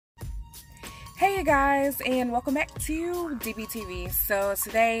Hey you guys, and welcome back to dbtv. So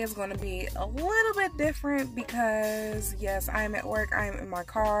today is going to be a little bit different because yes, I'm at work. I'm in my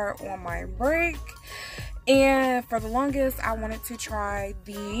car on my break, and for the longest I wanted to try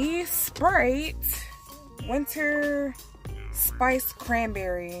the Sprite Winter Spiced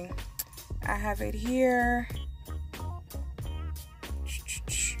Cranberry. I have it here.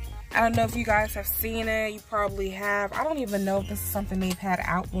 I don't know if you guys have seen it. You probably have. I don't even know if this is something they've had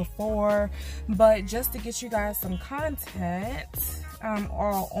out before, but just to get you guys some content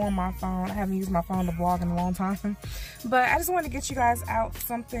all on my phone. I haven't used my phone to vlog in a long time, but I just wanted to get you guys out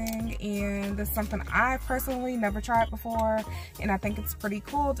something, and it's something I personally never tried before, and I think it's pretty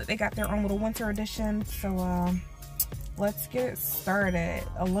cool that they got their own little winter edition. So let's get it started.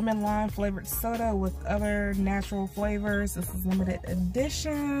 A lemon lime flavored soda with other natural flavors. This is limited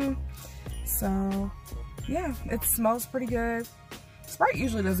edition. So yeah, it smells pretty good. Sprite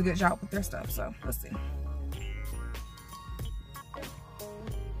usually does a good job with their stuff, so let's see.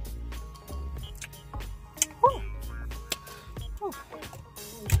 Whew. Whew.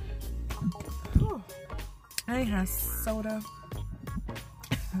 Whew. I ain't had soda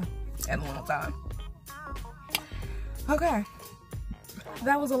in a long time. Okay,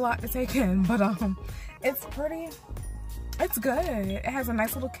 that was a lot to take in, but it's good. It has a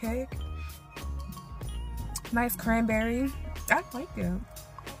nice little kick, nice cranberry. I like it.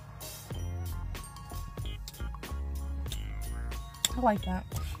 I like that.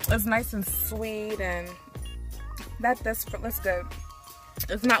 It's nice and sweet, and that's good.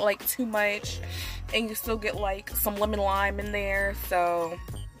 It's not like too much, and you still get like some lemon lime in there. So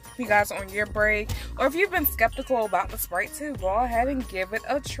if you guys are on your break, or if you've been skeptical about the Sprite too, go ahead and give it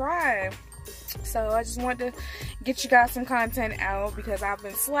a try. So I just wanted to get you guys some content out because I've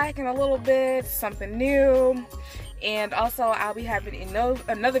been slacking a little bit, something new, and also I'll be having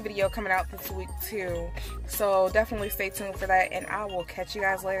another video coming out this week too. So definitely stay tuned for that, and I will catch you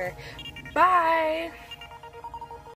guys later. Bye!